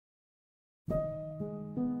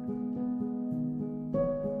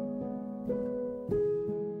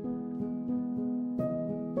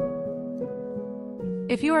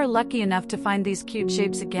If you are lucky enough to find these cute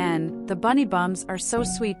shapes again, the bunny bums are so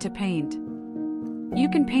sweet to paint. You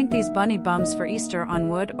can paint these bunny bums for Easter on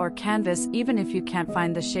wood or canvas even if you can't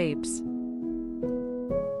find the shapes.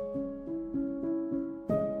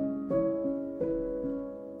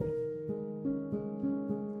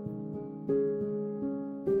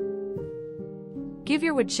 Give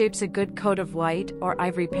your wood shapes a good coat of white or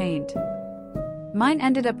ivory paint. Mine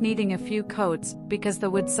ended up needing a few coats because the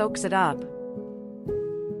wood soaks it up.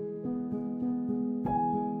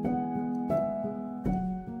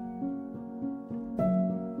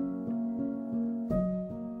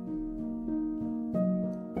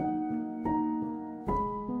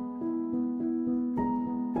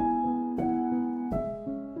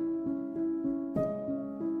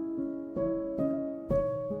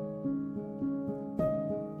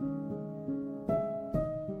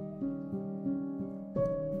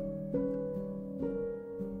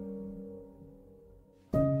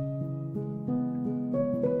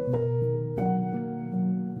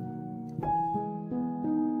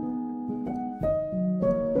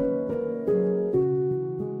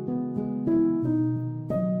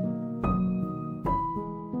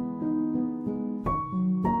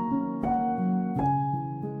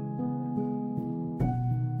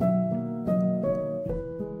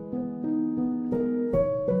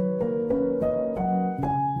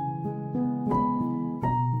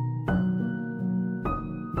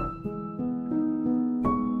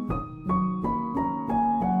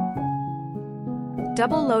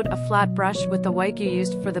 Double load a flat brush with the white you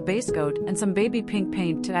used for the base coat and some baby pink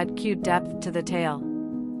paint to add cute depth to the tail.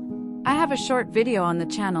 I have a short video on the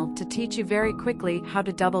channel to teach you very quickly how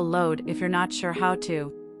to double load if you're not sure how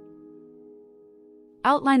to.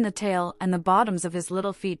 Outline the tail and the bottoms of his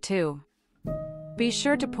little feet too. Be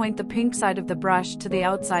sure to point the pink side of the brush to the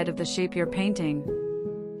outside of the shape you're painting.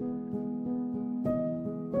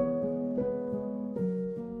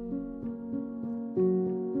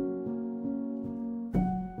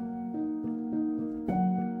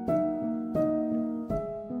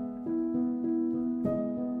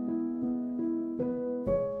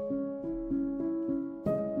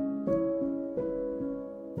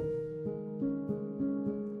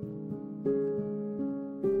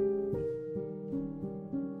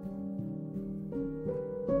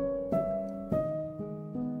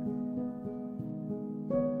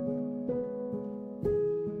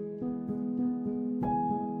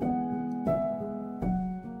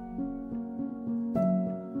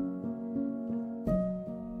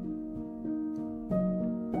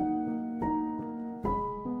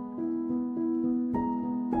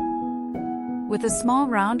 With a small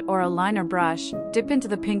round or a liner brush, dip into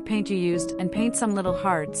the pink paint you used and paint some little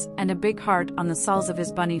hearts and a big heart on the soles of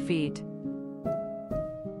his bunny feet.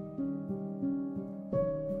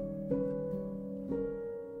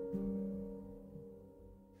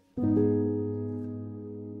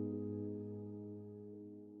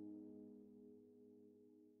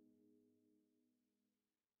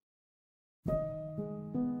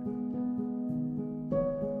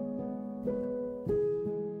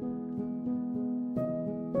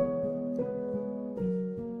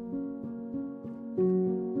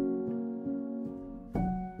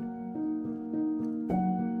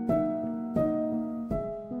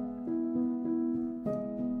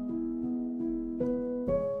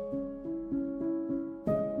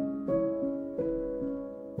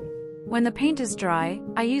 When the paint is dry,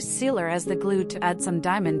 I use sealer as the glue to add some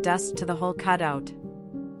diamond dust to the whole cutout.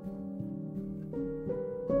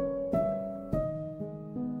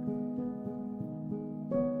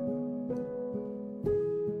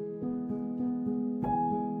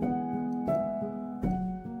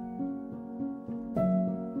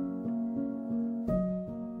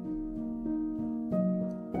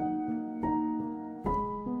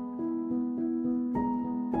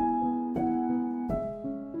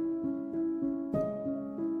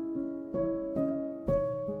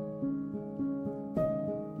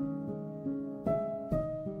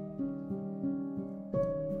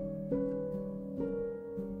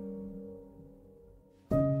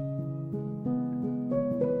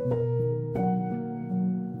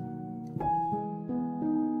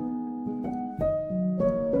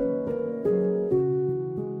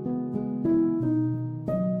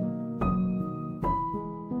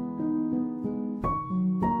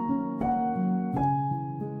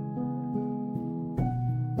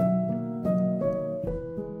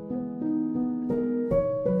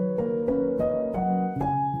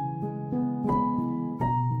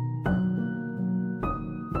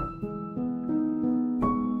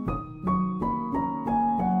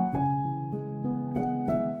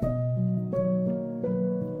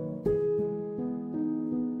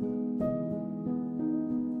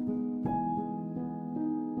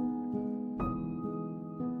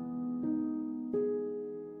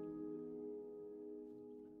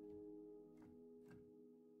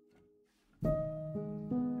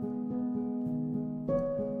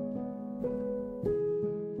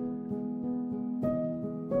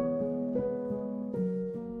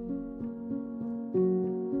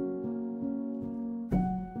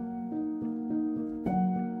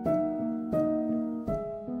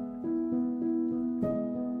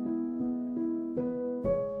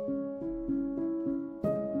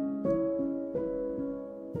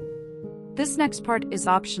 This next part is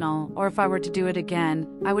optional, or if I were to do it again,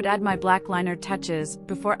 I would add my black liner touches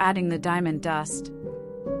before adding the diamond dust.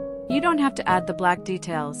 You don't have to add the black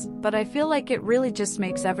details, but I feel like it really just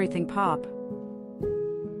makes everything pop.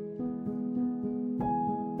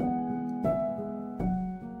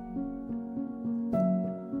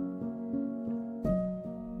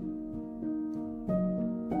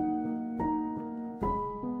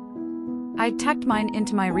 I tucked mine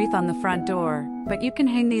into my wreath on the front door, but you can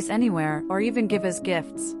hang these anywhere or even give as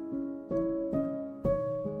gifts.